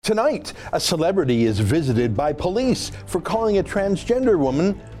Tonight, a celebrity is visited by police for calling a transgender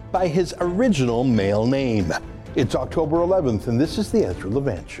woman by his original male name. It's October 11th, and this is the Ezra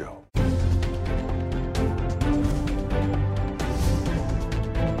Levant Show.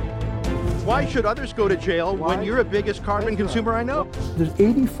 Why should others go to jail when you're the biggest carbon consumer I know? There's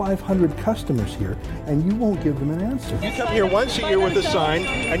 8,500 customers here, and you won't give them an answer. You come here once a year with a sign,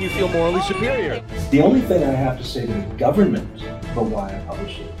 and you feel morally superior. The only thing I have to say to the government about why I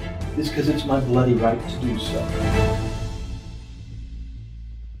publish it is because it's my bloody right to do so.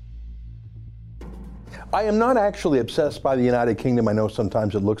 I am not actually obsessed by the United Kingdom. I know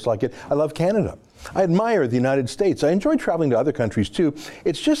sometimes it looks like it. I love Canada. I admire the United States. I enjoy traveling to other countries too.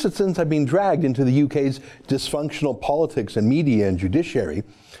 It's just that since I've been dragged into the UK's dysfunctional politics and media and judiciary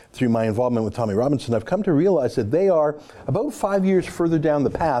through my involvement with Tommy Robinson, I've come to realize that they are about 5 years further down the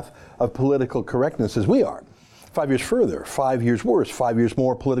path of political correctness as we are. 5 years further, 5 years worse, 5 years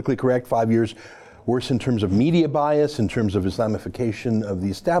more politically correct, 5 years worse in terms of media bias, in terms of Islamification of the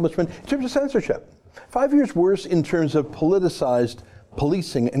establishment, in terms of censorship. 5 years worse in terms of politicized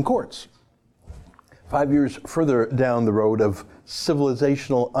policing and courts. 5 years further down the road of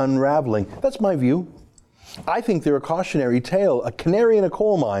civilizational unraveling. That's my view. I think they're a cautionary tale, a canary in a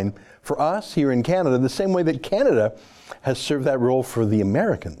coal mine for us here in Canada, the same way that Canada has served that role for the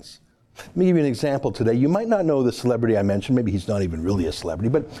Americans. Let me give you an example today. You might not know the celebrity I mentioned. Maybe he's not even really a celebrity,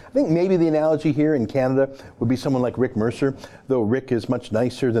 but I think maybe the analogy here in Canada would be someone like Rick Mercer, though Rick is much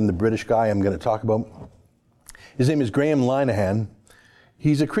nicer than the British guy I'm going to talk about. His name is Graham Linehan.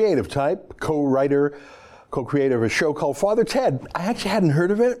 He's a creative type, co-writer, co-creator of a show called Father Ted. I actually hadn't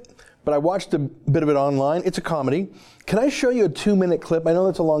heard of it, but I watched a bit of it online. It's a comedy. Can I show you a 2-minute clip? I know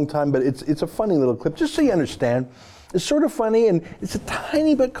that's a long time, but it's a funny little clip, just so you understand. It's sort of funny, and it's a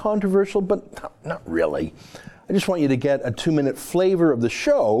tiny bit controversial, but not really. I just want you to get a 2-minute flavor of the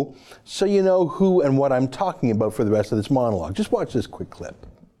show so you know who and what I'm talking about for the rest of this monologue. Just watch this quick clip.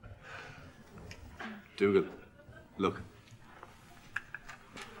 Dougal, look.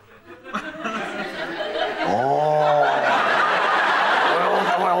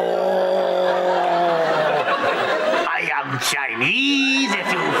 I am Chinese,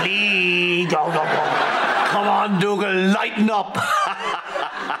 if you please. Come on, Dougal, lighten up.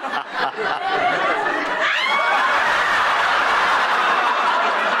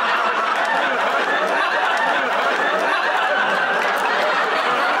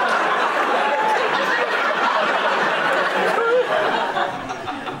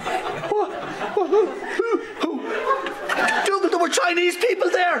 Dougal, there were Chinese people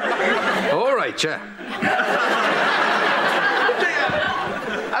there. All right, yeah.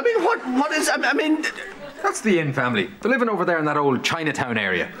 I mean, what is, I mean... That's the Yin family. They're living over there in that old Chinatown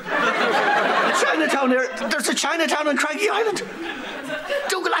area. Chinatown area? There's a Chinatown on Craggy Island.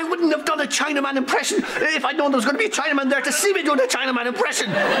 Dougal, I wouldn't have done a Chinaman impression if I'd known there was going to be a Chinaman there to see me doing a Chinaman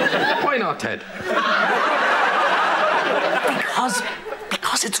impression. Why not, Ted?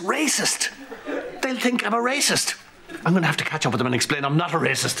 Because it's racist. They'll think I'm a racist. I'm going to have to catch up with them and explain I'm not a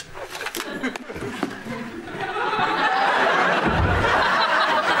racist.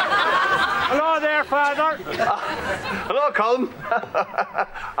 Hello there, Father. Hello, Colm.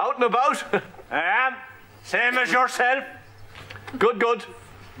 Out and about? I am. Same as yourself. Good.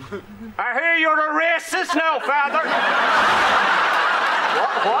 I hear you're a racist now, Father.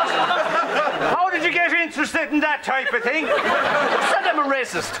 What? How did you get interested in that type of thing? Who said I'm a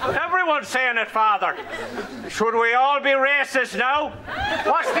racist? Everyone's saying it, Father. Should we all be racist now?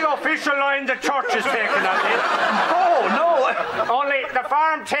 What's the official line the church is taking on this? Oh, no. Only the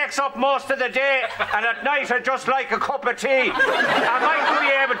farm takes up most of the day, and at night I just like a cup of tea. I might be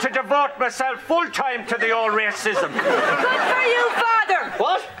able to devote myself full-time to the old racism. Good for you, Father!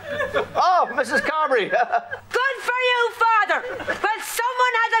 What? Oh, Mrs. Carberry. Good for you, Father! Well,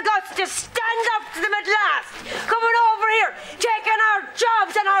 someone had the guts to stand up to them at last, coming over here, taking our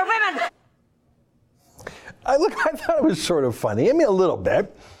jobs and our women. I thought it was sort of funny. I mean, a little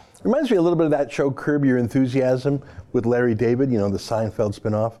bit. Reminds me a little bit of that show Curb Your Enthusiasm with Larry David, you know, the Seinfeld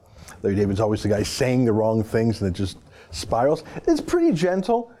spinoff. Larry David's always the guy saying the wrong things and it just spirals. It's pretty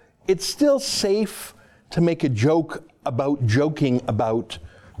gentle. It's still safe to make a joke about joking about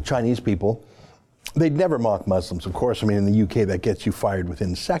Chinese people. They'd never mock Muslims, of course. I mean, in the UK, that gets you fired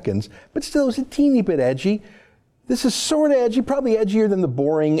within seconds. But still, it's a teeny bit edgy. This is sort of edgy, probably edgier than the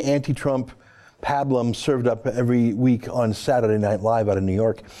boring anti-Trump pablum served up every week on Saturday Night Live out of New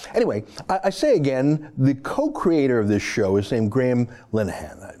York. Anyway, I say again, the co-creator of this show is named Graham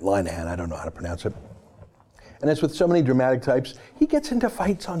Linehan, I don't know how to pronounce it. And as with so many dramatic types, he gets into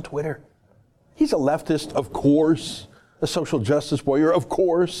fights on Twitter. He's a leftist, of course. a social justice warrior, of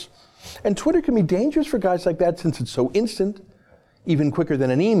course. And Twitter can be dangerous for guys like that since it's so instant, even quicker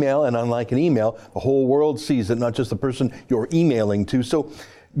than an email, and unlike an email, the whole world sees it, not just the person you're emailing to. So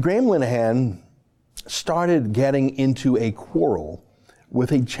Graham Linehan started getting into a quarrel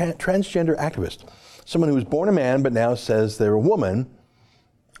with a transgender activist, someone who was born a man but now says they're a woman.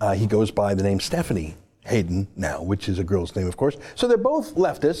 He goes by the name Stephanie Hayden now, which is a girl's name, of course. So they're both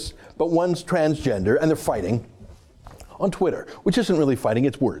leftists, but one's transgender, and they're fighting on Twitter, which isn't really fighting,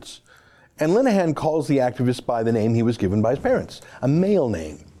 it's words. And Linehan calls the activist by the name he was given by his parents, a male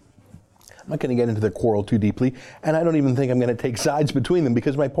name. I'm not going to get into their quarrel too deeply, and I don't even think I'm going to take sides between them,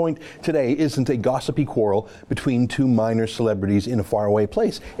 because my point today isn't a gossipy quarrel between two minor celebrities in a faraway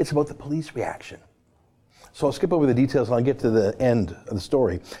place. It's about the police reaction. So I'll skip over the details and I'll get to the end of the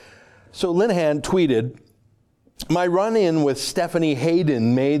story. So Linehan tweeted, "My run-in with Stephanie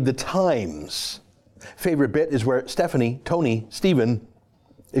Hayden made the Times." Favorite bit is where Stephanie, Tony, Stephen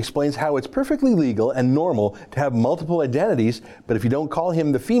explains how it's perfectly legal and normal to have multiple identities, but if you don't call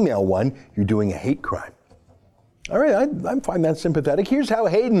him the female one, you're doing a hate crime. All right, I find that sympathetic. Here's how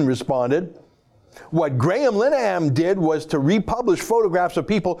Hayden responded. "What Graham Linehan did was to republish photographs of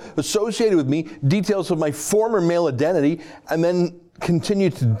people associated with me, details of my former male identity, and then continue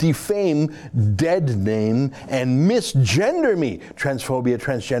to defame, dead name, and misgender me. Transphobia,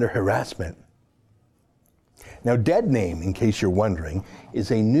 transgender harassment." Now, dead name, in case you're wondering,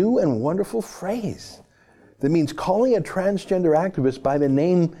 is a new and wonderful phrase that means calling a transgender activist by the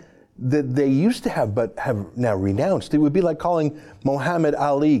name that they used to have but have now renounced. It would be like calling Muhammad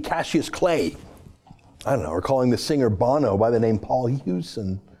Ali Cassius Clay. I don't know, or calling the singer Bono by the name Paul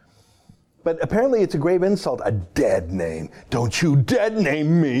Hewson. But apparently it's a grave insult, a dead name. Don't you dead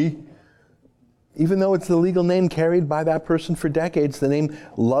name me. Even though it's the legal name carried by that person for decades, the name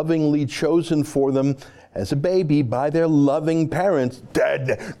lovingly chosen for them as a baby by their loving parents.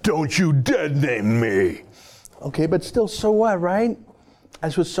 Dead, don't you dead name me. Okay, but still, so what, right?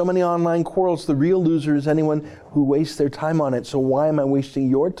 As with so many online quarrels, the real loser is anyone who wastes their time on it. So why am I wasting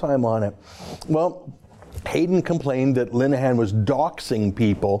your time on it? Well, Hayden complained that Linehan was doxing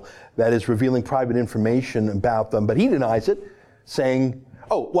people, that is, revealing private information about them, but he denies it, saying,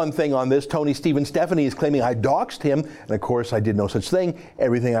 "Oh, one thing on this, Tony, Stephen, Stephanie is claiming I doxed him, and of course I did no such thing.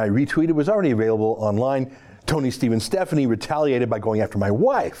 Everything I retweeted was already available online. Tony, Stephen, Stephanie retaliated by going after my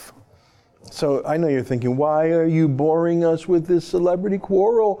wife." So I know you're thinking, why are you boring us with this celebrity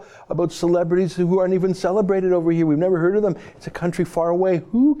quarrel about celebrities who aren't even celebrated over here? We've never heard of them. It's a country far away.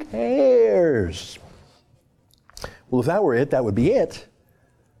 Who cares? Well, if that were it, that would be it.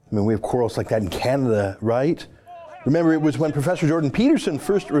 I mean, we have quarrels like that in Canada, right? Remember, it was when Professor Jordan Peterson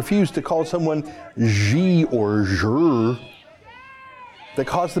first refused to call someone G or Jr. that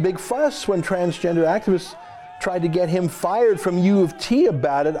caused the big fuss when transgender activists tried to get him fired from U of T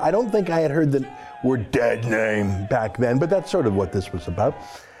about it. I don't think I had heard the word dead name back then, but that's sort of what this was about.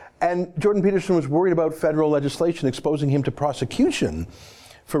 And Jordan Peterson was worried about federal legislation exposing him to prosecution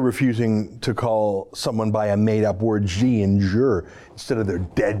for refusing to call someone by a made-up word, G and Jr, instead of their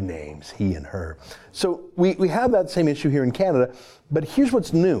dead names, he and her. So we have that same issue here in Canada, but here's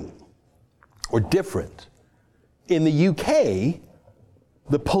what's new or different. In the UK,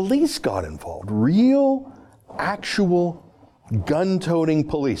 the police got involved. Real, actual gun-toting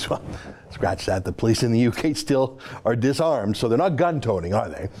police. Well, scratch that. The police in the UK still are disarmed, so they're not gun-toting, are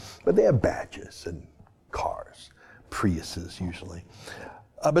they? But they have badges and cars, Priuses usually.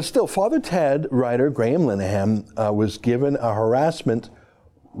 But still, Father Ted writer Graham Linehan was given a harassment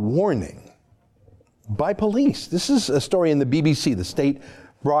warning by police. This is a story in the BBC, the state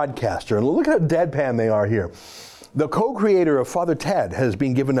broadcaster. And look how deadpan they are here. The co-creator of Father Ted has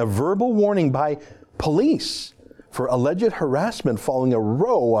been given a verbal warning by police for alleged harassment following a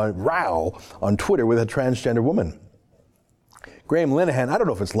row on Twitter with a transgender woman. Graham Linehan, I don't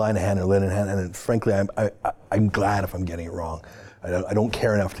know if it's Linehan or Linehan, and frankly, I'm glad if I'm getting it wrong. I don't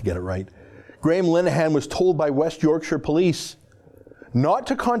care enough to get it right. Graham Linehan was told by West Yorkshire police not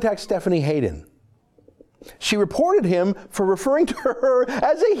to contact Stephanie Hayden. She reported him for referring to her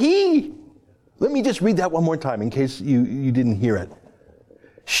as a he. Let me just read that one more time in case you didn't hear it.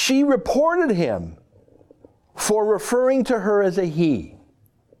 She reported him for referring to her as a he.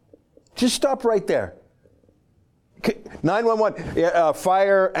 Just stop right there. 911,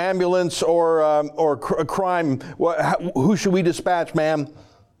 fire, ambulance, or crime. Who should we dispatch, ma'am?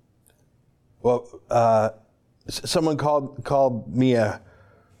 Well, someone called me a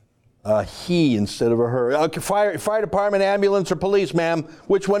he instead of a her. Fire department, ambulance, or police, ma'am.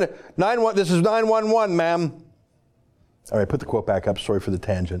 Which one? This is 911, ma'am. All right, put the quote back up. Sorry for the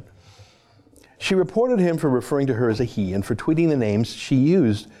tangent. She reported him for referring to her as a he and for tweeting the names she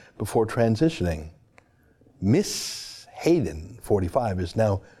used before transitioning. Miss Hayden, 45, is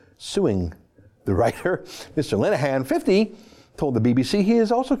now suing the writer. Mr. Linehan, 50, told the BBC he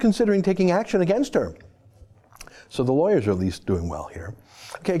is also considering taking action against her. So the lawyers are at least doing well here.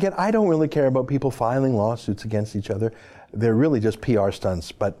 Okay, again, I don't really care about people filing lawsuits against each other. They're really just PR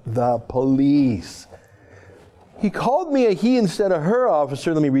stunts, but the police. He called me a he instead of her,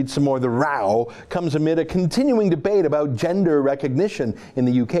 officer. Let me read some more. The row comes amid a continuing debate about gender recognition in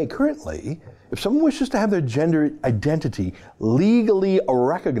the UK. Currently, if someone wishes to have their gender identity legally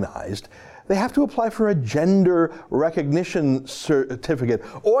recognized, they have to apply for a gender recognition certificate.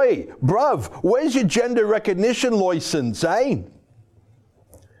 Oi, bruv, where's your gender recognition license, eh?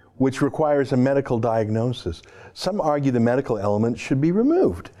 Which requires a medical diagnosis. Some argue the medical element should be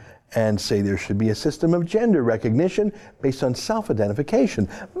removed and say there should be a system of gender recognition based on self-identification.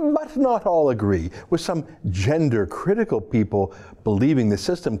 But not all agree, with some gender-critical people believing the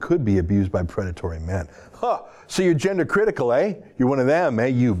system could be abused by predatory men. Huh, so you're gender-critical, eh? You're one of them, eh,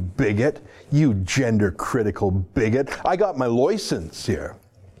 you bigot? You gender-critical bigot. I got my license here.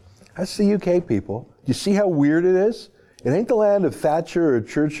 That's the UK, people. You see how weird it is? It ain't the land of Thatcher or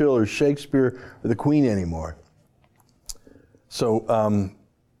Churchill or Shakespeare or the Queen anymore. So,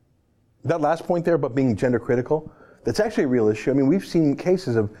 that last point there about being gender critical, that's actually a real issue. I mean, we've seen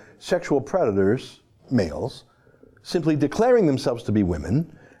cases of sexual predators, males, simply declaring themselves to be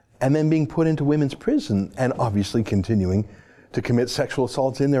women and then being put into women's prison and obviously continuing to commit sexual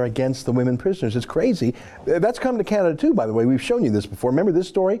assaults in there against the women prisoners. It's crazy. That's come to Canada too, by the way. We've shown you this before. Remember this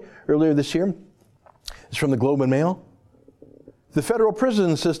story earlier this year? It's from the Globe and Mail. The federal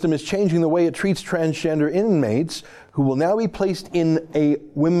prison system is changing the way it treats transgender inmates who will now be placed in a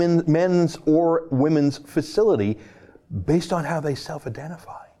men's or women's facility based on how they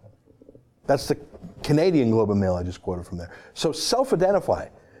self-identify. That's the Canadian Globe and Mail I just quoted from there. So self-identify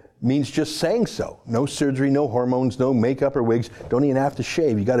means just saying so. No surgery, no hormones, no makeup or wigs. Don't even have to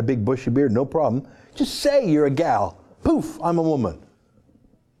shave. You got a big bushy beard, no problem. Just say you're a gal. Poof, I'm a woman.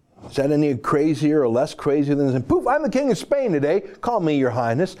 Is that any crazier or less crazy than saying, poof, I'm the King of Spain today. Call me your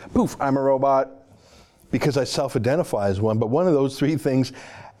highness. Poof, I'm a robot. Because I self-identify as one. But one of those three things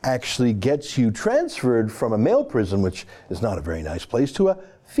actually gets you transferred from a male prison, which is not a very nice place, to a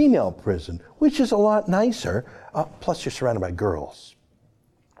female prison, which is a lot nicer. Plus you're surrounded by girls.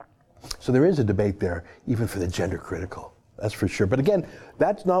 So there is a debate there, even for the gender critical. That's for sure. But again,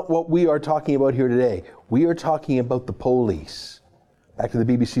 that's not what we are talking about here today. We are talking about the police. Back to the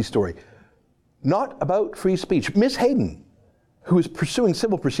BBC story. Not about free speech. Miss Hayden, who is pursuing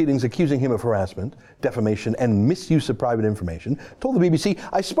civil proceedings accusing him of harassment, defamation, and misuse of private information, told the BBC,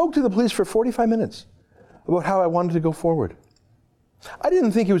 I spoke to the police for 45 minutes about how I wanted to go forward. I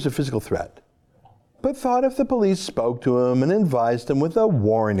didn't think he was a physical threat, but thought if the police spoke to him and advised him with a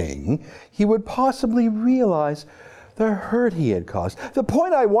warning, he would possibly realize the hurt he had caused. The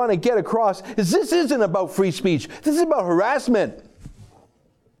point I want to get across is this isn't about free speech. This is about harassment.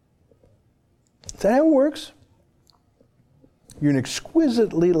 Is that how it works? You're an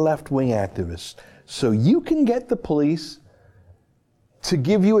exquisitely left-wing activist, so you can get the police to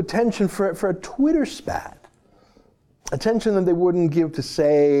give you attention for a Twitter spat. Attention that they wouldn't give to,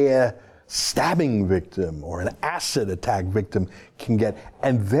 say, a stabbing victim or an acid attack victim can get.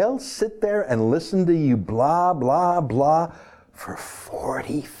 And they'll sit there and listen to you blah, blah, blah for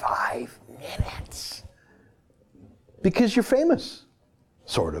 45 minutes. Because you're famous,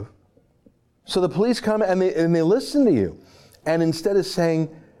 sort of. So the police come and they listen to you. And instead of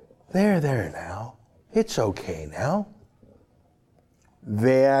saying, there now, it's okay now,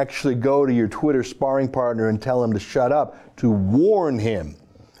 they actually go to your Twitter sparring partner and tell him to shut up, to warn him.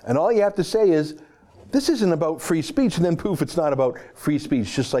 And all you have to say is, this isn't about free speech, and then poof, it's not about free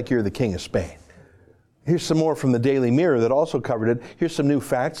speech, just like you're the King of Spain. Here's some more from the Daily Mirror that also covered it. Here's some new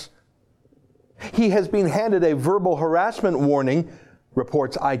facts. He has been handed a verbal harassment warning,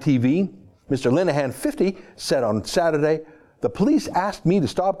 reports ITV. Mr. Linehan, 50, said on Saturday, the police asked me to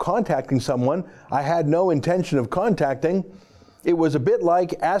stop contacting someone I had no intention of contacting. It was a bit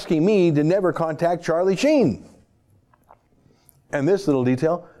like asking me to never contact Charlie Sheen. And this little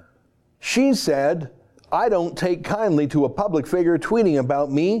detail, she said, I don't take kindly to a public figure tweeting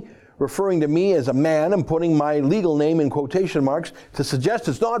about me, referring to me as a man and putting my legal name in quotation marks to suggest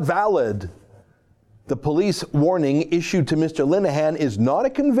it's not valid. The police warning issued to Mr. Linehan is not a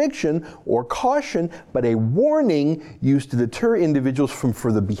conviction or caution, but a warning used to deter individuals from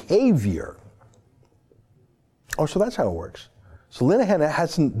further behavior. Oh, so that's how it works. So Linehan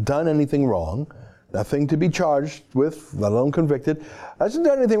hasn't done anything wrong. nothing to be charged with, let alone convicted, hasn't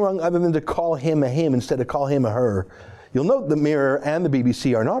done anything wrong other than to call him a him instead of call him a her. You'll note the Mirror and the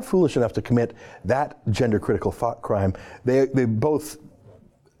BBC are not foolish enough to commit that gender-critical crime. They both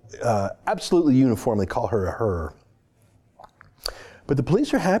absolutely uniformly call her a her. But the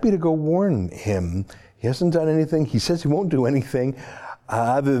police are happy to go warn him. He hasn't done anything. He says he won't do anything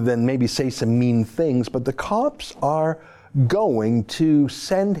other than maybe say some mean things, but the cops are going to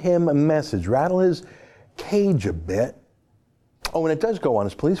send him a message, rattle his cage a bit. Oh, and it does go on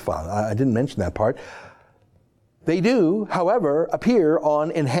his police file. I didn't mention that part. They do, however, appear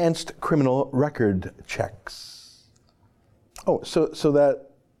on enhanced criminal record checks. Oh, so that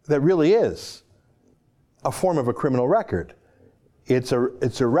really is a form of a criminal record. It's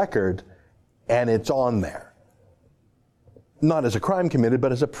a record, and it's on there. Not as a crime committed,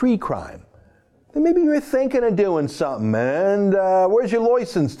 but as a pre-crime. Then maybe you're thinking of doing something, and where's your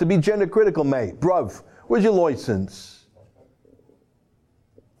license to be gender critical, mate? Bruv, where's your license?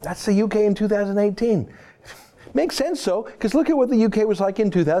 That's the UK in 2018. Makes sense, so, because look at what the UK was like in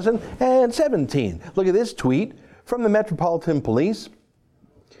 2017. Look at this tweet from the Metropolitan Police.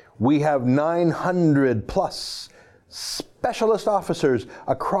 We have 900 plus specialist officers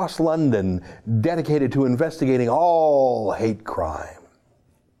across London dedicated to investigating all hate crime.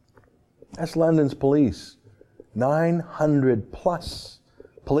 That's London's police. 900 plus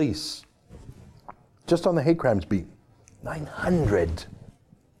police. Just on the hate crimes beat. 900.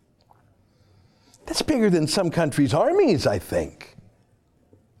 That's bigger than some countries' armies, I think.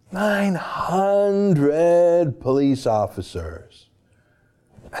 900 police officers.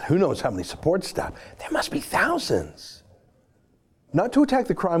 And who knows how many support staff. There must be thousands. Not to attack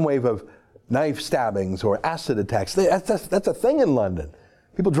the crime wave of knife stabbings or acid attacks. That's a thing in London.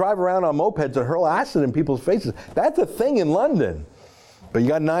 People drive around on mopeds and hurl acid in people's faces. That's a thing in London. But you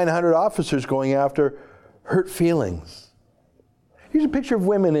got 900 officers going after hurt feelings. Here's a picture of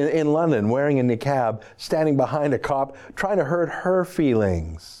women in London wearing a niqab, standing behind a cop, trying to hurt her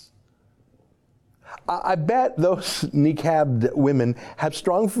feelings. I bet those niqabbed women have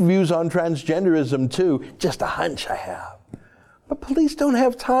strong views on transgenderism too. Just a hunch I have. But police don't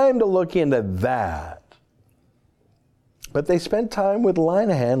have time to look into that. But they spent time with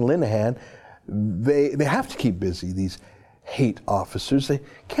Linehan. They have to keep busy, these hate officers. They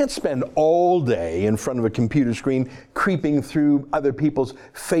can't spend all day in front of a computer screen creeping through other people's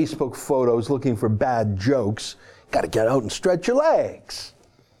Facebook photos looking for bad jokes. Got to get out and stretch your legs.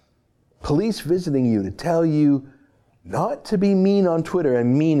 Police visiting you to tell you not to be mean on Twitter,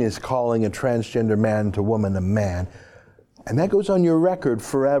 and mean is calling a transgender man to woman a man. And that goes on your record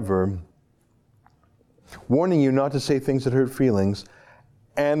forever. Warning you not to say things that hurt feelings.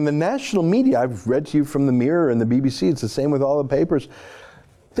 And the national media, I've read to you from the Mirror and the BBC, it's the same with all the papers.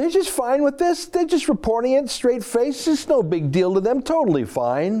 They're just fine with this. They're just reporting it straight face. It's no big deal to them. Totally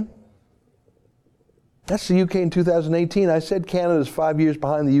fine. That's the UK in 2018. I said Canada's 5 years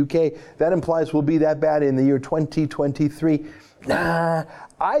behind the UK. That implies we'll be that bad in the year 2023. Nah,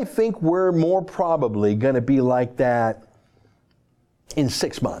 I think we're more probably going to be like that in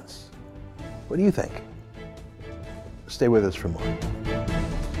 6 months. What do you think? Stay with us for more.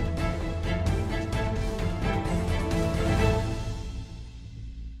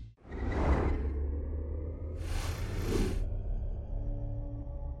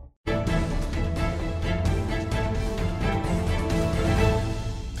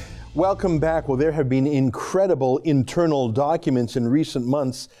 Welcome back. Well, there have been incredible internal documents in recent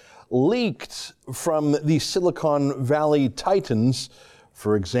months leaked from the Silicon Valley titans.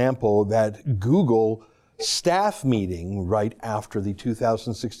 For example, that Google staff meeting right after the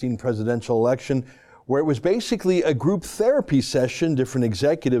 2016 presidential election, where it was basically a group therapy session, different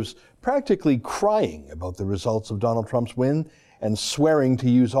executives practically crying about the results of Donald Trump's win and swearing to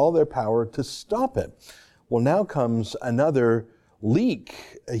use all their power to stop it. Well, now comes another leak,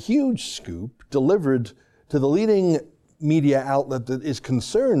 a huge scoop delivered to the leading media outlet that is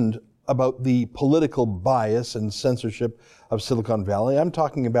concerned about the political bias and censorship of Silicon Valley. I'm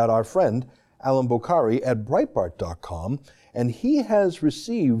talking about our friend Alan Bokhari at Breitbart.com, and he has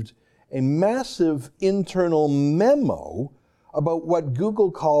received a massive internal memo about what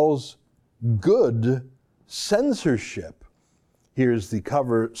Google calls good censorship. Here's the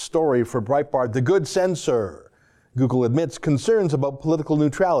cover story for Breitbart: The Good Censor. Google admits concerns about political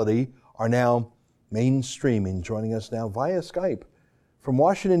neutrality are now mainstreaming. Joining us now via Skype from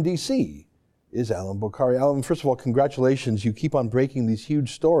Washington, D.C. is Alan Bokhari. Alan, first of all, congratulations. You keep on breaking these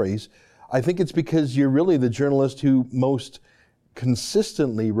huge stories. I think it's because you're really the journalist who most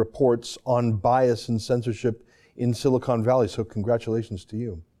consistently reports on bias and censorship in Silicon Valley, so congratulations to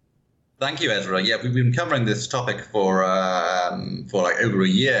you. Thank you, Ezra. Yeah, we've been covering this topic for like over a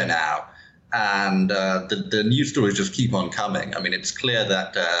year now, and the news stories just keep on coming. I mean, it's clear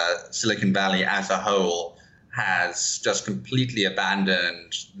that Silicon Valley as a whole has just completely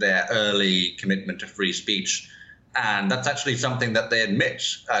abandoned their early commitment to free speech. And that's actually something that they admit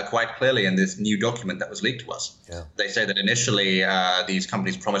quite clearly in this new document that was leaked to us. Yeah. They say that initially these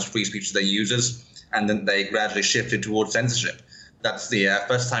companies promised free speech to their users, and then they gradually shifted towards censorship. That's the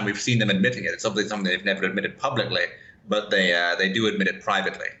first time we've seen them admitting it. It's obviously something they've never admitted publicly, but they do admit it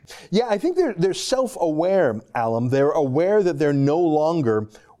privately. Yeah, I think they're self-aware, Alum. They're aware that they're no longer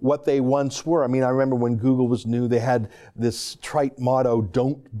what they once were. I mean, I remember when Google was new, they had this trite motto,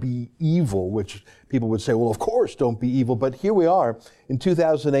 "Don't be evil," which people would say, well, of course, don't be evil. But here we are in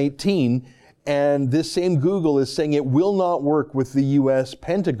 2018, and this same Google is saying it will not work with the US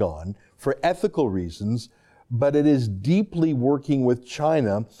Pentagon for ethical reasons, but it is deeply working with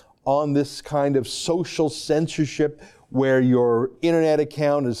China on this kind of social censorship where your internet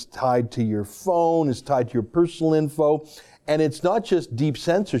account is tied to your phone, is tied to your personal info. And it's not just deep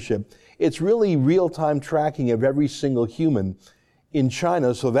censorship, it's really real-time tracking of every single human in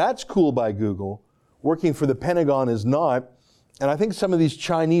China. So that's cool by Google. Working for the Pentagon is not. And I think some of these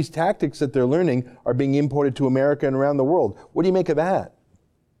Chinese tactics that they're learning are being imported to America and around the world. What do you make of that?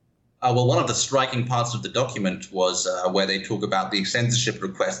 Well, one of the striking parts of the document was where they talk about the censorship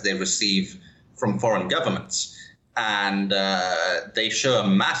requests they receive from foreign governments. And they show a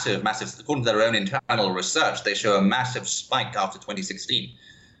massive, according to their own internal research, they show a massive spike after 2016.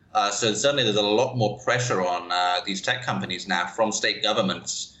 So certainly there's a lot more pressure on these tech companies now from state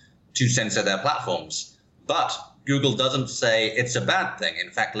governments to censor their platforms. But Google doesn't say it's a bad thing.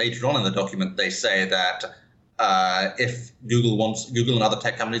 In fact, later on in the document, they say that if Google and other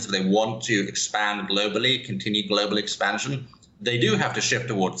tech companies, if they want to expand globally, continue global expansion, they do have to shift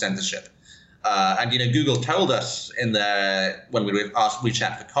towards censorship. And Google told us when we asked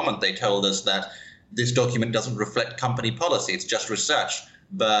WeChat for comment, they told us that this document doesn't reflect company policy, it's just research.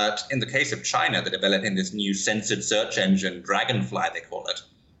 But in the case of China, they're developing this new censored search engine, Dragonfly, they call it.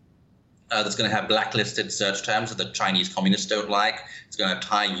 That's going to have blacklisted search terms that the Chinese communists don't like. It's going to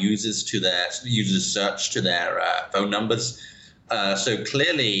tie users' search to their phone numbers. So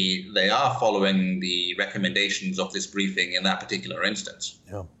clearly, they are following the recommendations of this briefing in that particular instance.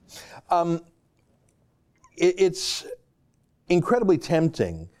 Yeah. It's incredibly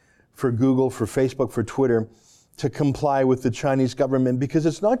tempting for Google, for Facebook, for Twitter to comply with the Chinese government because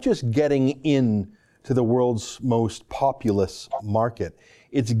it's not just getting in to the world's most populous market.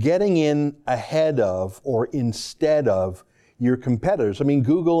 It's getting in ahead of or instead of your competitors. I mean,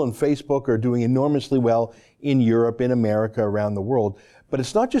 Google and Facebook are doing enormously well in Europe, in America, around the world. But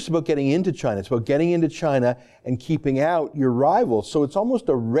it's not just about getting into China. It's about getting into China and keeping out your rivals. So it's almost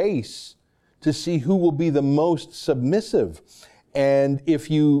a race to see who will be the most submissive. And if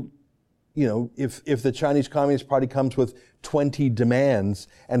if the Chinese Communist Party comes with 20 demands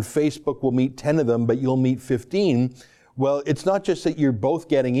and Facebook will meet 10 of them, but you'll meet 15, well, it's not just that you're both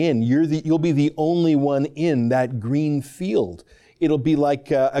getting in. You'll be the only one in that green field. It'll be like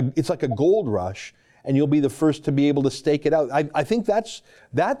it's like a gold rush, and you'll be the first to be able to stake it out. I think that's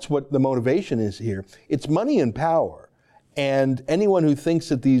what the motivation is here. It's money and power. And anyone who thinks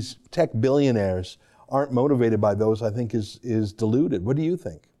that these tech billionaires aren't motivated by those, I think, is deluded. What do you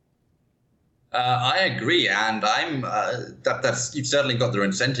think? I agree, and you've certainly got their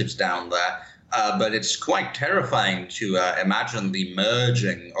incentives down there. But it's quite terrifying to imagine the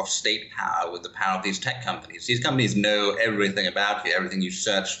merging of state power with the power of these tech companies. These companies know everything about you, everything you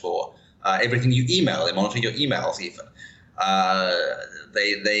search for, everything you email. They monitor your emails even.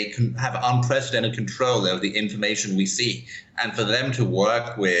 They can have unprecedented control over the information we see. And for them to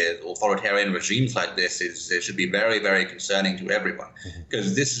work with authoritarian regimes like this it should be very, very concerning to everyone.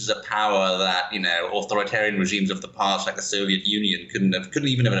 Because this is a power that, authoritarian regimes of the past, like the Soviet Union, couldn't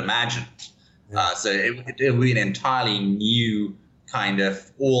even have imagined. So it would be an entirely new kind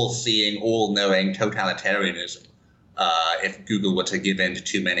of all-seeing, all-knowing totalitarianism if Google were to give in to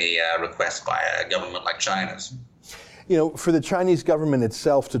too many requests by a government like China's. For the Chinese government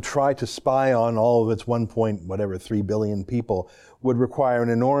itself to try to spy on all of its 3 billion people would require an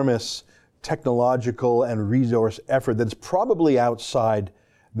enormous technological and resource effort that's probably outside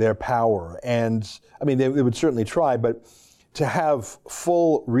their power. And, I mean, they would certainly try, but to have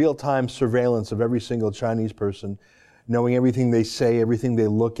full real-time surveillance of every single Chinese person, knowing everything they say, everything they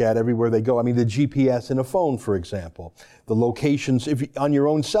look at, everywhere they go. I mean, the GPS in a phone, for example, the locations. On your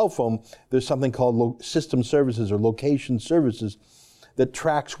own cell phone, there's something called system services or location services that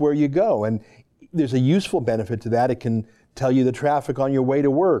tracks where you go. And there's a useful benefit to that. It can tell you the traffic on your way to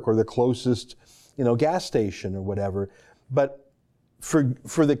work or the closest, gas station or whatever. But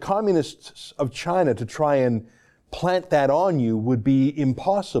for the communists of China to try and plant that on you would be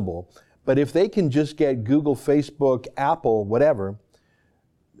impossible. But if they can just get Google, Facebook, Apple, whatever,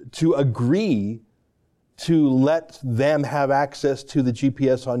 to agree to let them have access to the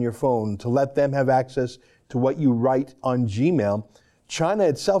GPS on your phone, to let them have access to what you write on Gmail, China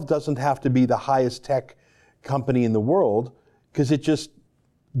itself doesn't have to be the highest tech company in the world, because it just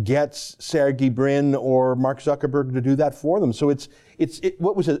gets Sergey Brin or Mark Zuckerberg to do that for them. So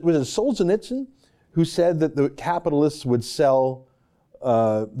what was it? Was it Solzhenitsyn who said that the capitalists would sell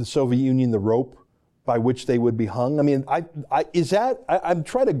the Soviet Union the rope by which they would be hung? I mean, I'm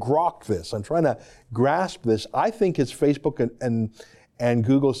trying to grok this. I'm trying to grasp this. I think it's Facebook and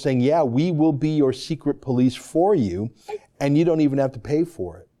Google saying, yeah, we will be your secret police for you, and you don't even have to pay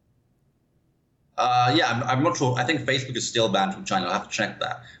for it. I'm not sure. I think Facebook is still banned from China. I'll have to check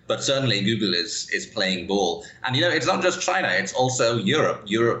that. But certainly Google is playing ball. And, it's not just China. It's also Europe.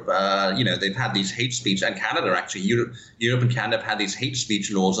 Europe, they've had these hate speech, and Canada, actually. Europe and Canada have had these hate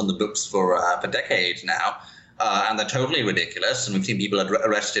speech laws on the books for decades now. And they're totally ridiculous. And we've seen people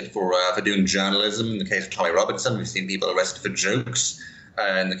arrested for doing journalism. In the case of Tommy Robinson, we've seen people arrested for jokes.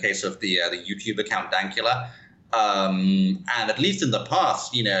 In the case of the YouTube account Dankula. And at least in the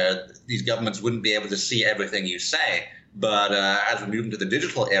past, these governments wouldn't be able to see everything you say. But as we move into the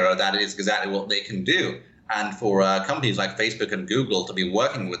digital era, that is exactly what they can do. And for companies like Facebook and Google to be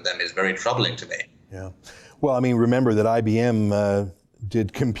working with them is very troubling to me. Yeah. Well, I mean, remember that IBM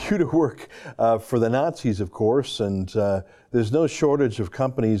did computer work for the Nazis, of course, and there's no shortage of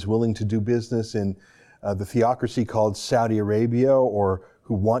companies willing to do business in the theocracy called Saudi Arabia, or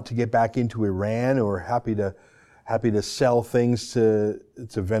who want to get back into Iran, or happy to sell things to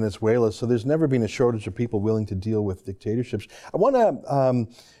Venezuela. So there's never been a shortage of people willing to deal with dictatorships. I want to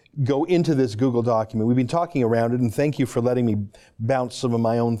go into this Google document. We've been talking around it, and thank you for letting me bounce some of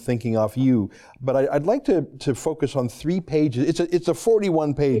my own thinking off you. But I'd like to focus on 3 pages. It's a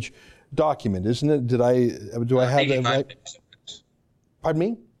 41-page document, isn't it? Do I have that right? Pardon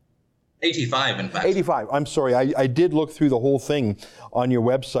me? 85, in fact. 85. I'm sorry. I did look through the whole thing on your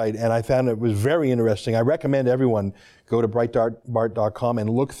website, and I found it was very interesting. I recommend everyone go to Breitbart.com and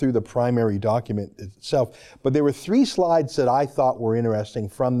look through the primary document itself. But there were 3 slides that I thought were interesting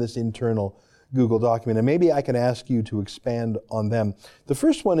from this internal Google document, and maybe I can ask you to expand on them. The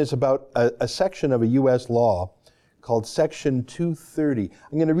first one is about a section of a U.S. law called Section 230.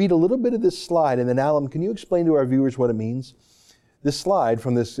 I'm going to read a little bit of this slide, and then Alan, can you explain to our viewers what it means? This slide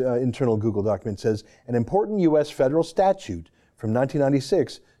from this internal Google document says, an important U.S. federal statute from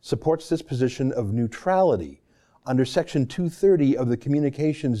 1996 supports this position of neutrality. Under Section 230 of the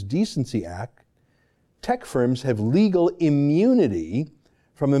Communications Decency Act, tech firms have legal immunity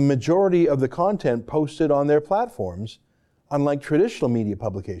from a majority of the content posted on their platforms, unlike traditional media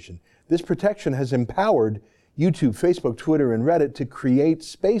publication. This protection has empowered YouTube, Facebook, Twitter, and Reddit to create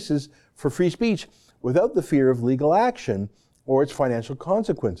spaces for free speech without the fear of legal action or its financial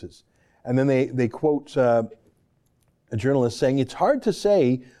consequences. And then they quote a journalist saying, it's hard to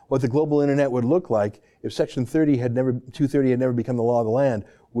say what the global internet would look like if Section 230 had never become the law of the land.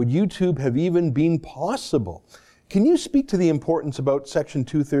 Would YouTube have even been possible? Can you speak to the importance about Section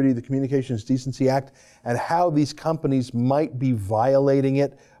 230 of the Communications Decency Act and how these companies might be violating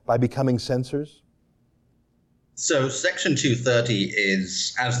it by becoming censors? So Section 230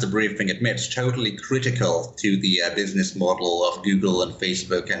 is, as the briefing admits, totally critical to the business model of Google and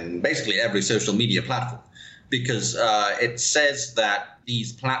Facebook and basically every social media platform, because it says that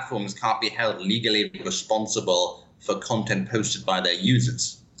these platforms can't be held legally responsible for content posted by their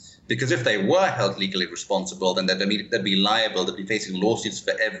users. Because if they were held legally responsible, then they'd be liable, they'd be facing lawsuits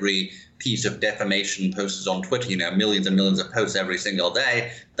for every piece of defamation posted on Twitter, millions and millions of posts every single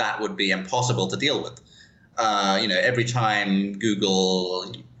day. That would be impossible to deal with. Every time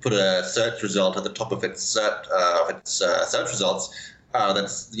Google put a search result at the top of its search results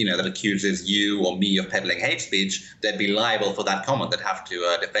that accuses you or me of peddling hate speech, they'd be liable for that comment. They'd have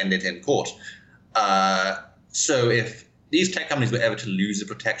to defend it in court. So if these tech companies were ever to lose the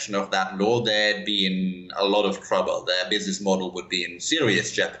protection of that law, they'd be in a lot of trouble. Their business model would be in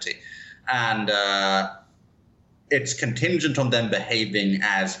serious jeopardy. And it's contingent on them behaving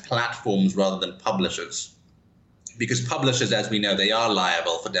as platforms rather than publishers. Because publishers, as we know, they are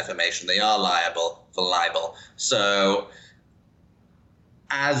liable for defamation. They are liable for libel. So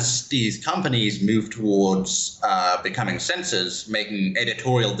as these companies move towards becoming censors, making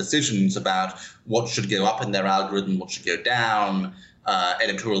editorial decisions about what should go up in their algorithm, what should go down,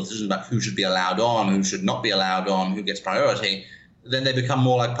 editorial decisions about who should be allowed on, who should not be allowed on, who gets priority, then they become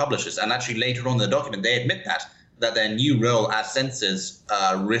more like publishers. And actually later on in the document, they admit that their new role as censors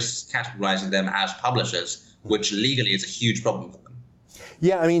risks categorizing them as publishers, which legally is a huge problem for them.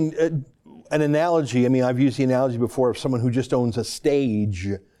 Yeah, I mean, an analogy, I mean, I've used the analogy before of someone who just owns a stage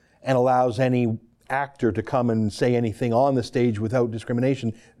and allows any actor to come and say anything on the stage without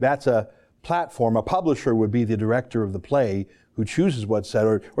discrimination. That's a platform. A publisher would be the director of the play who chooses what's said.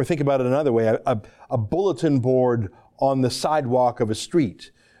 Or think about it another way, a bulletin board on the sidewalk of a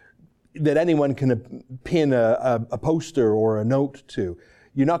street that anyone can pin a poster or a note to.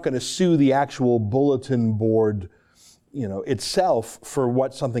 You're not going to sue the actual bulletin board, itself for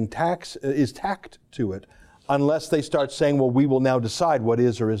what something is tacked to it, unless they start saying, well, we will now decide what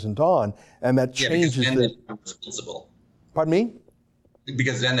is or isn't on, and that changes because then they become responsible. Pardon me?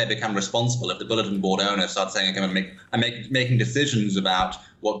 Because then they become responsible. If the bulletin board owner starts saying, I'm making decisions about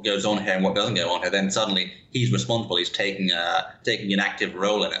what goes on here and what doesn't go on here, then suddenly he's responsible. He's taking an active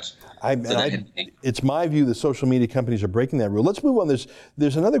role in it. It's my view that social media companies are breaking that rule. Let's move on.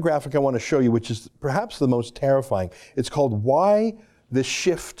 There's another graphic I want to show you, which is perhaps the most terrifying. It's called Why the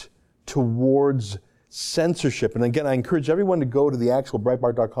Shift Towards Censorship. And again, I encourage everyone to go to the actual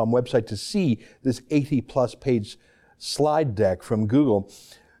Breitbart.com website to see this 80-plus page slide deck from Google.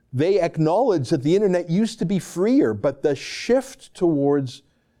 They acknowledge that the internet used to be freer, but the shift towards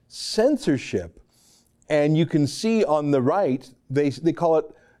censorship, and you can see on the right, they call it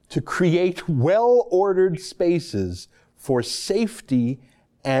to create well-ordered spaces for safety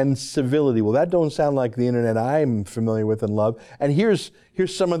and civility. Well, that don't sound like the internet I'm familiar with and love. And here's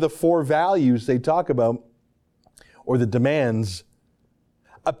some of the 4 values they talk about, or the demands.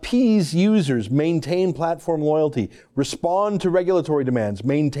 Appease users, maintain platform loyalty, respond to regulatory demands,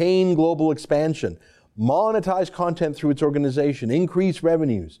 maintain global expansion, monetize content through its organization, increase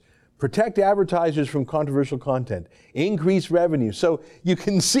revenues, protect advertisers from controversial content, increase revenue. So you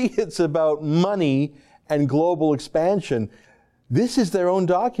can see it's about money and global expansion. This is their own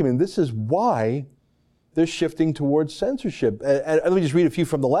document. This is why they're shifting towards censorship. And let me just read a few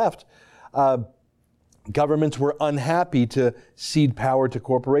from the left. Governments were unhappy to cede power to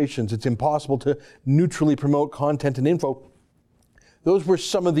corporations. It's impossible to neutrally promote content and info. Those were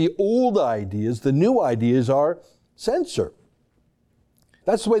some of the old ideas. The new ideas are censor.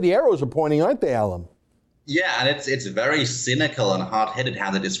 That's the way the arrows are pointing, aren't they, Alan? Yeah, and it's very cynical and hard-headed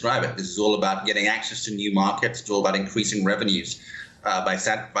how they describe it. This is all about getting access to new markets. It's all about increasing revenues by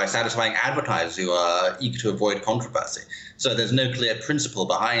satisfying advertisers who are eager to avoid controversy. So there's no clear principle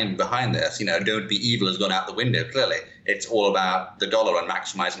behind this. Don't be evil has gone out the window, clearly. It's all about the dollar and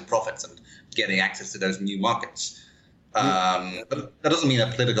maximizing profits and getting access to those new markets. But that doesn't mean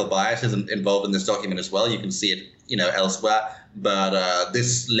that political bias isn't involved in this document as well. You can see it, elsewhere. But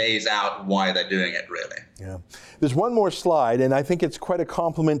this lays out why they're doing it, really. Yeah. There's one more slide, and I think it's quite a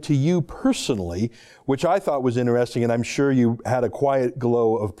compliment to you personally, which I thought was interesting, and I'm sure you had a quiet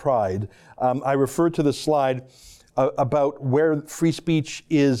glow of pride. I referred to the slide about where free speech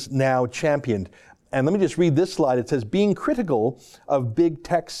is now championed. And let me just read this slide. It says, being critical of big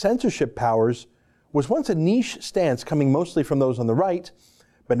tech censorship powers was once a niche stance coming mostly from those on the right,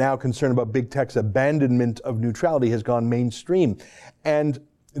 but now concern about big tech's abandonment of neutrality has gone mainstream. And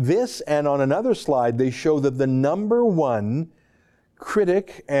this, and on another slide, they show that the number one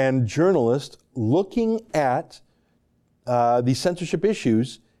critic and journalist looking at the censorship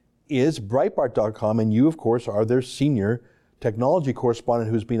issues is Breitbart.com, and you, of course, are their senior technology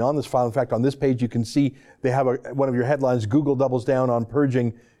correspondent who's been on this file. In fact, on this page, you can see they have one of your headlines, Google doubles down on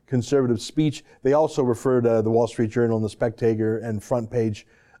purging conservative speech. They also refer to the Wall Street Journal and the Spectator and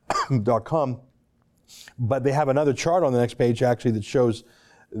FrontPage.com. But they have another chart on the next page, actually, that shows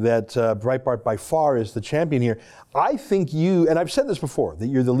that Breitbart by far is the champion here. I think you, and I've said this before, that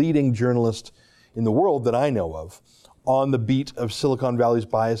you're the leading journalist in the world that I know of on the beat of Silicon Valley's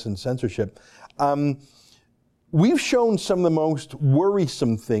bias and censorship. We've shown some of the most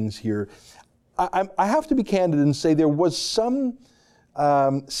worrisome things here. I have to be candid and say there was some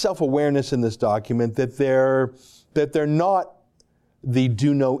self-awareness in this document that they're not the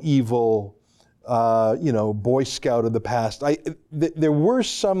do no evil, Boy Scout of the past. There were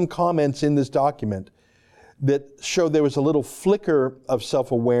some comments in this document that showed there was a little flicker of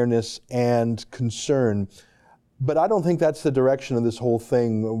self-awareness and concern, but I don't think that's the direction of this whole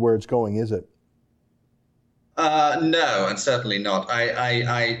thing where it's going, is it? No, and certainly not.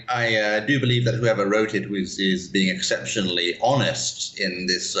 I do believe that whoever wrote it is being exceptionally honest in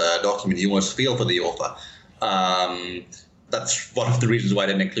this document. You almost feel for the author. That's one of the reasons why I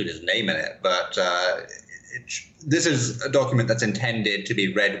didn't include his name in it. But this is a document that's intended to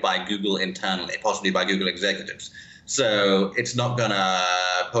be read by Google internally, possibly by Google executives. So it's not going to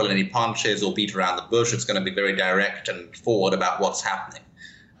pull any punches or beat around the bush. It's going to be very direct and forward about what's happening.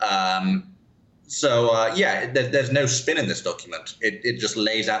 There's no spin in this document. It just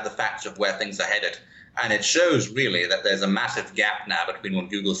lays out the facts of where things are headed. And it shows really that there's a massive gap now between what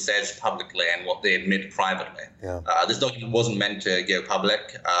Google says publicly and what they admit privately. Yeah. This document wasn't meant to go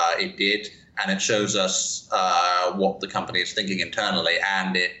public. It did. And it shows us what the company is thinking internally.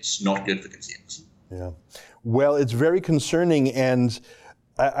 And it's not good for consumers. Yeah. Well, it's very concerning. And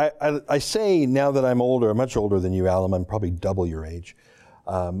I say now that I'm older, much older than you, Alan, I'm probably double your age.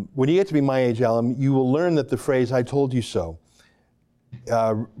 When you get to be my age, Alan, you will learn that the phrase, "I told you so."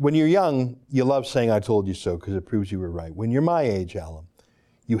 When you're young, you love saying "I told you so" because it proves you were right. When you're my age, Alan,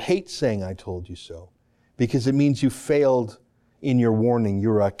 you hate saying "I told you so" because it means you failed in your warning.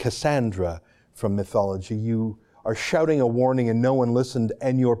 You're a Cassandra from mythology. You are shouting a warning and no one listened,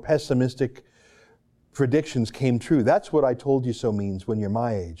 and your pessimistic predictions came true. That's what "I told you so" means when you're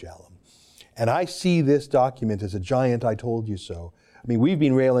my age, Alan. And I see this document as a giant "I told you so." I mean, we've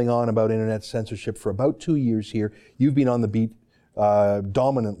been railing on about internet censorship for about 2 years here. You've been on the beat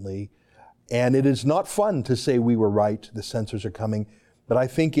dominantly, and it is not fun to say we were right, the censors are coming, but I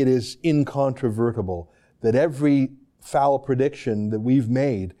think it is incontrovertible that every foul prediction that we've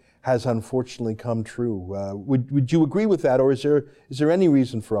made has unfortunately come true. Would you agree with that, or is there any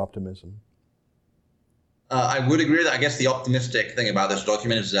reason for optimism? I would agree with that. I guess the optimistic thing about this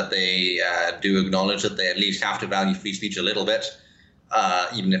document is that they do acknowledge that they at least have to value free speech a little bit,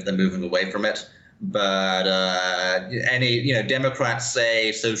 even if they're moving away from it. But Democrats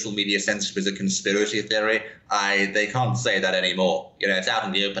say social media censorship is a conspiracy theory. They can't say that anymore. It's out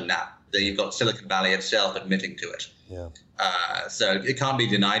in the open now. You've got Silicon Valley itself admitting to it. Yeah. So it can't be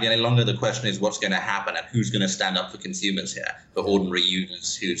denied any longer. The question is what's going to happen and who's going to stand up for consumers here, for ordinary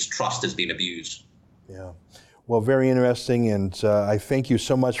users whose trust has been abused. Yeah. Well, very interesting, and I thank you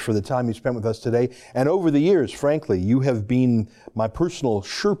so much for the time you spent with us today. And over the years, frankly, you have been my personal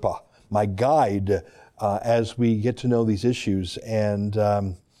Sherpa, my guide as we get to know these issues. And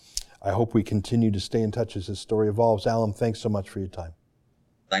I hope we continue to stay in touch as this story evolves. Alan, thanks so much for your time.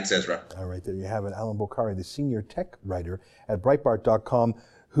 Thanks, Ezra. All right, there you have it. Alan Bokhari, the senior tech writer at Breitbart.com,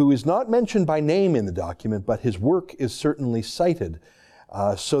 who is not mentioned by name in the document, but his work is certainly cited.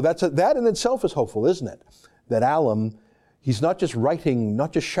 So that in itself is hopeful, isn't it? That Alan, he's not just writing,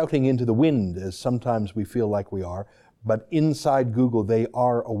 not just shouting into the wind, as sometimes we feel like we are, but inside Google, they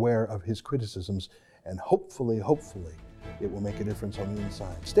are aware of his criticisms, and hopefully, it will make a difference on the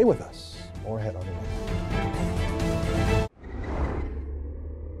inside. Stay with us. More ahead on the way.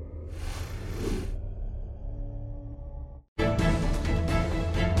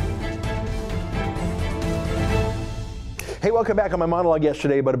 Hey, welcome back on my monologue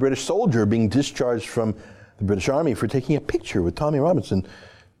yesterday about a British soldier being discharged from the British Army for taking a picture with Tommy Robinson.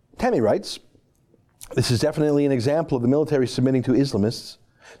 Tammy writes, "This is definitely an example of the military submitting to Islamists.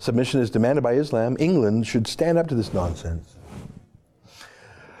 Submission is demanded by Islam. England should stand up to this nonsense."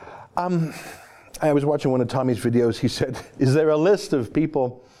 I was watching one of Tommy's videos. He said, "Is there a list of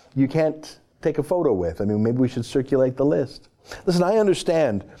people you can't take a photo with? I mean, maybe we should circulate the list." Listen, I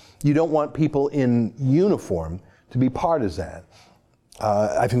understand you don't want people in uniform to be partisan.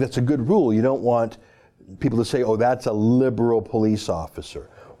 I think that's a good rule. You don't want people to say, "Oh, that's a liberal police officer,"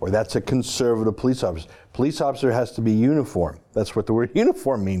 or "that's a conservative police officer." Police officer has to be uniform. That's what the word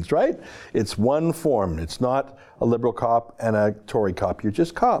uniform means, right? It's one form. It's not a liberal cop and a Tory cop. You're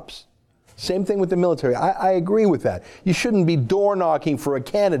just cops. Same thing with the military. I agree with that. You shouldn't be door knocking for a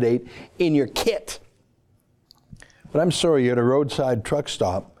candidate in your kit. But I'm sorry, you're at a roadside truck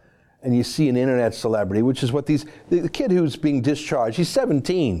stop and you see an internet celebrity, which is what the kid who's being discharged, he's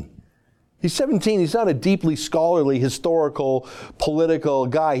 17. He's 17. He's not a deeply scholarly, historical, political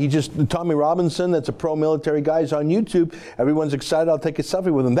guy. Tommy Robinson, that's a pro-military guy, is on YouTube. Everyone's excited. I'll take a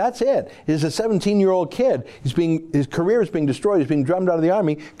selfie with him. That's it. He's a 17-year-old kid. His career is being destroyed. He's being drummed out of the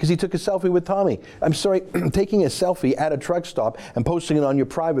Army because he took a selfie with Tommy. I'm sorry, taking a selfie at a truck stop and posting it on your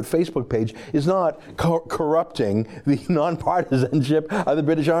private Facebook page is not corrupting the nonpartisanship of the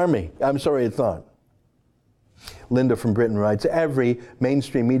British Army. I'm sorry, it's not. Linda from Britain writes, "Every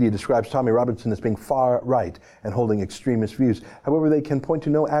mainstream media describes Tommy Robinson as being far right and holding extremist views. However, they can point to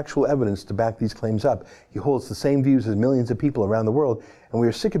no actual evidence to back these claims up. He holds the same views as millions of people around the world, and we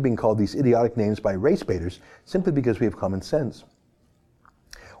are sick of being called these idiotic names by race baiters simply because we have common sense."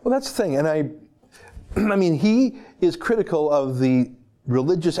 Well, that's the thing, and I mean, he is critical of the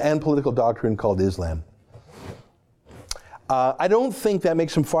religious and political doctrine called Islam. I don't think that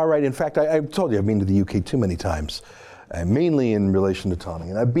makes them far right. In fact, I've told you I've been to the UK too many times, mainly in relation to Tommy.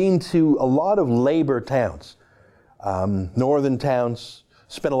 And I've been to a lot of Labour towns, northern towns,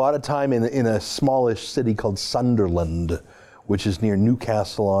 spent a lot of time in a smallish city called Sunderland, which is near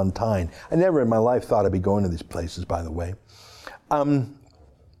Newcastle on Tyne. I never in my life thought I'd be going to these places, by the way.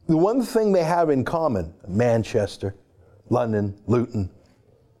 The one thing they have in common, Manchester, London, Luton,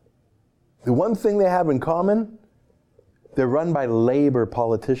 the one thing they have in common, they're run by Labour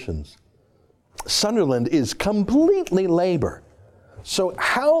politicians. Sunderland is completely Labour. So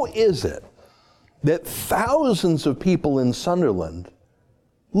how is it that thousands of people in Sunderland,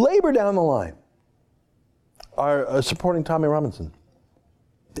 Labour down the line, are supporting Tommy Robinson?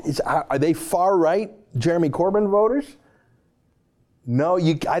 Are they far-right Jeremy Corbyn voters? No,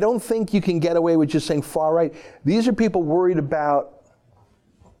 I don't think you can get away with just saying far-right. These are people worried about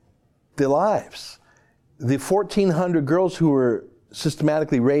their lives. The 1,400 girls who were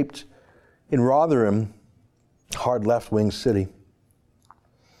systematically raped in Rotherham, hard left-wing city.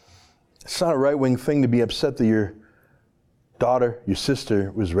 It's not a right-wing thing to be upset that your daughter, your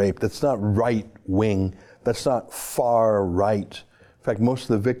sister was raped. That's not right-wing. That's not far-right. In fact, most of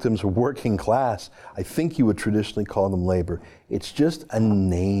the victims were working class. I think you would traditionally call them labor. It's just a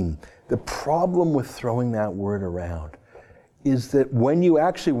name. The problem with throwing that word around is that when you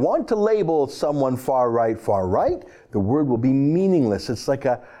actually want to label someone far right, the word will be meaningless. It's like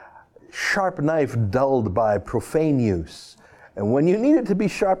a sharp knife dulled by profane use. And when you need it to be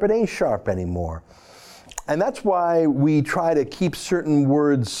sharp, it ain't sharp anymore. And that's why we try to keep certain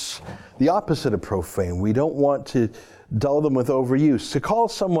words the opposite of profane. We don't want to dull them with overuse. To call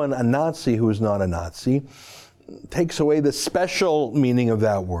someone a Nazi who is not a Nazi takes away the special meaning of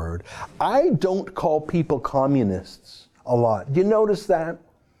that word. I don't call people communists a lot. Do you notice that?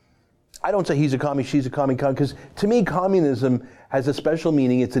 I don't say he's a commie, she's a commie, because to me communism has a special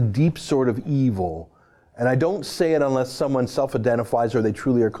meaning. It's a deep sort of evil. And I don't say it unless someone self-identifies or they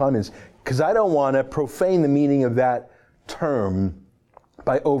truly are communists, because I don't want to profane the meaning of that term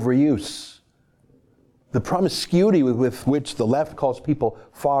by overuse. The promiscuity with which the left calls people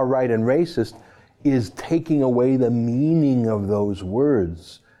far right and racist is taking away the meaning of those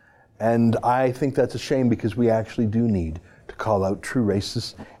words. And I think that's a shame, because we actually do need to call out true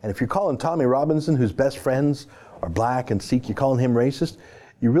racists. And if you're calling Tommy Robinson, whose best friends are black and Sikh, you're calling him racist,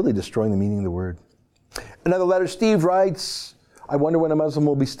 you're really destroying the meaning of the word. Another letter, Steve writes, I wonder when a Muslim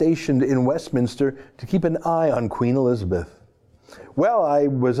will be stationed in Westminster to keep an eye on Queen Elizabeth. Well, I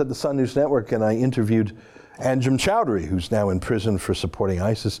was at the Sun News Network and I interviewed Anjem Choudhury, who's now in prison for supporting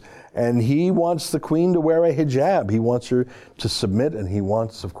ISIS, and he wants the Queen to wear a hijab. He wants her to submit, and he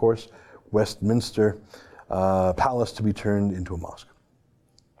wants, of course, Westminster Palace to be turned into a mosque.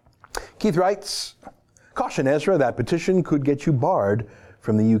 Keith writes, caution Ezra, that petition could get you barred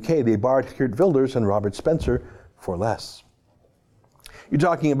from the UK. They barred Geert Wilders and Robert Spencer for less. You're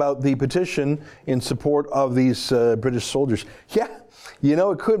talking about the petition in support of these British soldiers. Yeah, you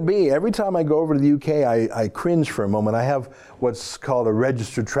know, it could be. Every time I go over to the UK, I cringe for a moment. I have what's called a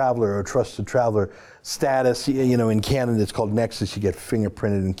registered traveler or trusted traveler status. You know, in Canada, it's called Nexus. You get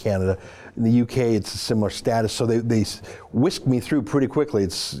fingerprinted in Canada. In the UK, it's a similar status. So they whisk me through pretty quickly.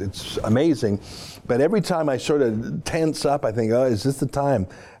 It's amazing. But every time I sort of tense up, I think, oh, is this the time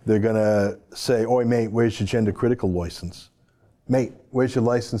they're going to say, oi, mate, where's your gender critical license? Mate, where's your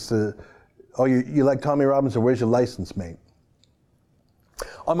license to... Oh, you like Tommy Robinson? Where's your license, mate?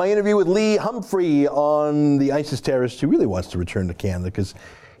 On my interview with Lee Humphrey on the ISIS terrorist who really wants to return to Canada because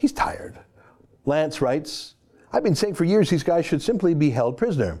he's tired. Lance writes, I've been saying for years these guys should simply be held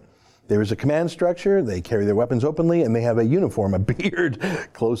prisoner. There is a command structure, they carry their weapons openly, and they have a uniform, a beard,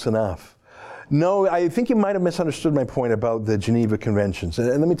 close enough. No, I think you might have misunderstood my point about the Geneva Conventions. And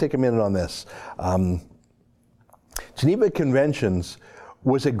let me take a minute on this. Geneva Conventions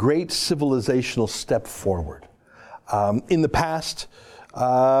was a great civilizational step forward. In the past,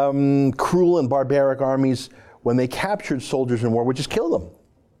 cruel and barbaric armies, when they captured soldiers in war, would just kill them.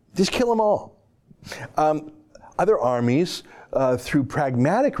 Just kill them all. Other armies, through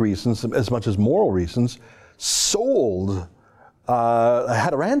pragmatic reasons, as much as moral reasons, sold,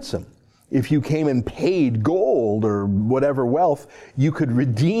 had a ransom. If you came and paid gold or whatever wealth, you could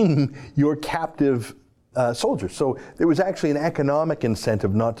redeem your captive soldiers. So there was actually an economic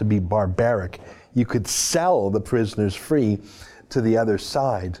incentive not to be barbaric. You could sell the prisoners free to the other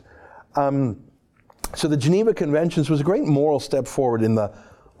side. So the Geneva Conventions was a great moral step forward in the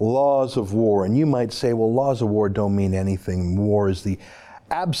laws of war. And you might say, well, laws of war don't mean anything. War is the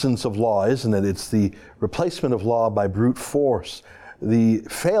absence of law, isn't it? It's the replacement of law by brute force, the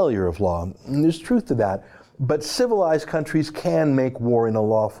failure of law. And there's truth to that. But civilized countries can make war in a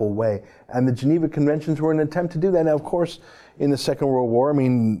lawful way. And the Geneva Conventions were an attempt to do that. Now, of course, in the Second World War, I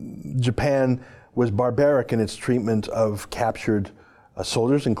mean, Japan was barbaric in its treatment of captured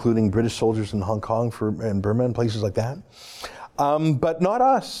soldiers, including British soldiers in Hong Kong and Burma and places like that. But not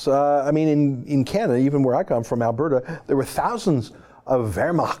us. I mean, in Canada, even where I come from, Alberta, there were thousands of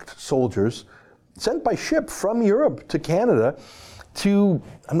Wehrmacht soldiers sent by ship from Europe to Canada to,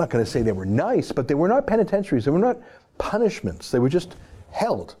 I'm not going to say they were nice, but they were not penitentiaries. They were not punishments. They were just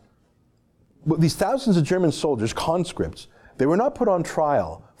held. But these thousands of German soldiers, conscripts, they were not put on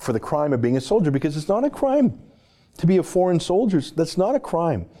trial for the crime of being a soldier, because it's not a crime to be a foreign soldier. That's not a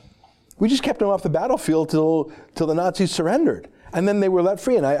crime. We just kept them off the battlefield till the Nazis surrendered. And then they were let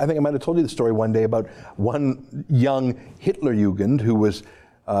free. And I think I might have told you the story one day about one young Hitlerjugend who was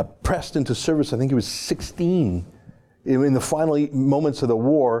pressed into service. I think he was 16. In the final moments of the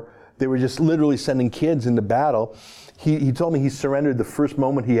war, they were just literally sending kids into battle. He told me he surrendered the first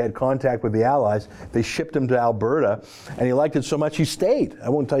moment he had contact with the Allies. They shipped him to Alberta, and he liked it so much he stayed. I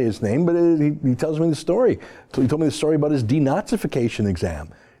won't tell you his name, but he tells me the story. So he told me the story about his denazification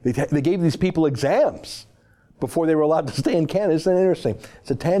exam. They gave these people exams before they were allowed to stay in Canada. Isn't that interesting?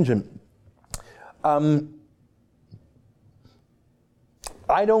 It's a tangent. I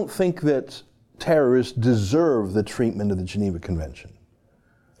don't think that terrorists deserve the treatment of the Geneva Convention.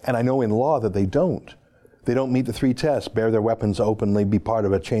 And I know in law that they don't. They don't meet the three tests: bear their weapons openly, be part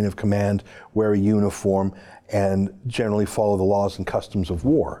of a chain of command, wear a uniform, and generally follow the laws and customs of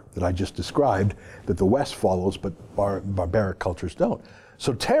war that I just described, that the West follows, but barbaric cultures don't.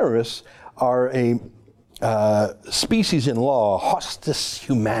 So terrorists are a species in law, hostis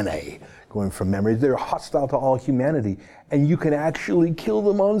humanae, going from memory. They're hostile to all humanity, and you can actually kill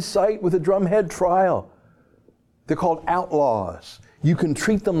them on sight with a drumhead trial. They're called outlaws. You can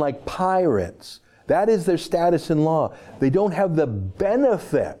treat them like pirates. That is their status in law. They don't have the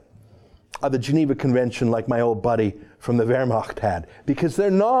benefit of the Geneva Convention like my old buddy from the Wehrmacht had, because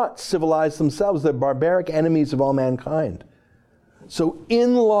they're not civilized themselves. They're barbaric enemies of all mankind. So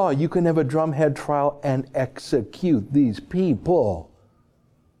in law, you can have a drumhead trial and execute these people.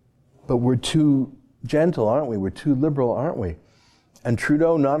 But we're too gentle, aren't we? We're too liberal, aren't we? And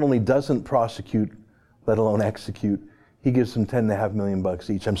Trudeau not only doesn't prosecute, let alone execute, he gives them $10.5 million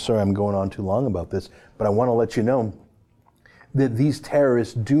each. I'm sorry I'm going on too long about this, but I want to let you know that these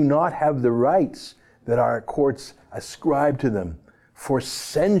terrorists do not have the rights that our courts ascribe to them. For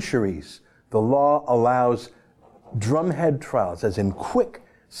centuries, the law allows drumhead trials, as in quick,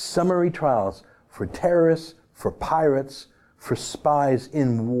 summary trials for terrorists, for pirates, for spies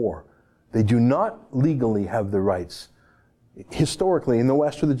in war. They do not legally have the rights, historically, in the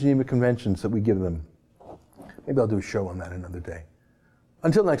West, or the Geneva Conventions that we give them. Maybe I'll do a show on that another day.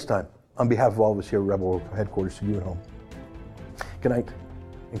 Until next time, on behalf of all of us here at Rebel Headquarters, to you at home, good night,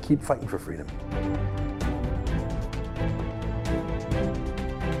 and keep fighting for freedom.